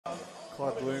Kai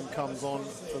Bloom comes on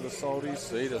for the Salties.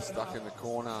 Cedar stuck in the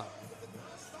corner.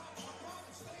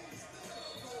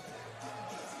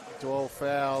 12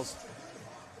 fouls.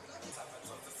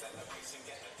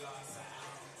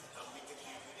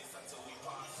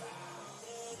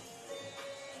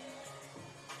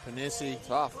 Pennisi.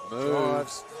 Tough move.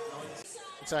 Drives.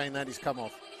 Saying that, he's come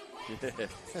off. Yeah.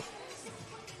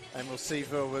 And we'll see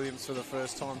Phil Williams for the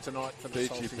first time tonight for the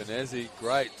Peachy Salties. Pennisi,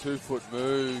 great 2-foot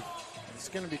move. It's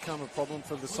going to become a problem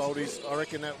for the Salties. I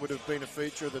reckon that would have been a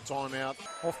feature of the timeout.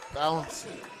 Off balance.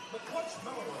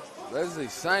 Leslie,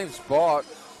 same spot,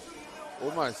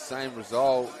 almost same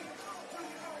result.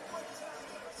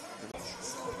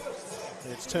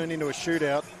 It's turned into a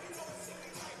shootout.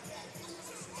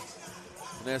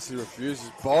 Pennisi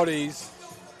refuses bodies.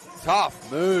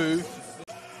 Tough move.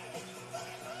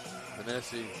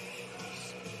 Pennisi.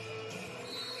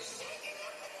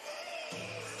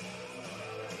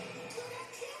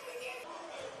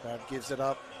 Bab gives it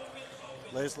up.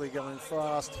 Leslie going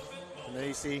fast.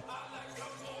 Pennisi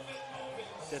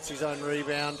gets his own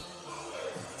rebound.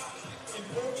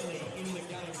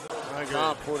 No good.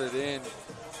 Can't put it in.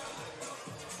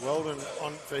 Weldon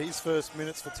on for his first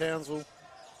minutes for Townsville.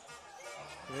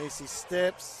 Pennisi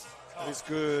steps. It is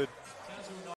good.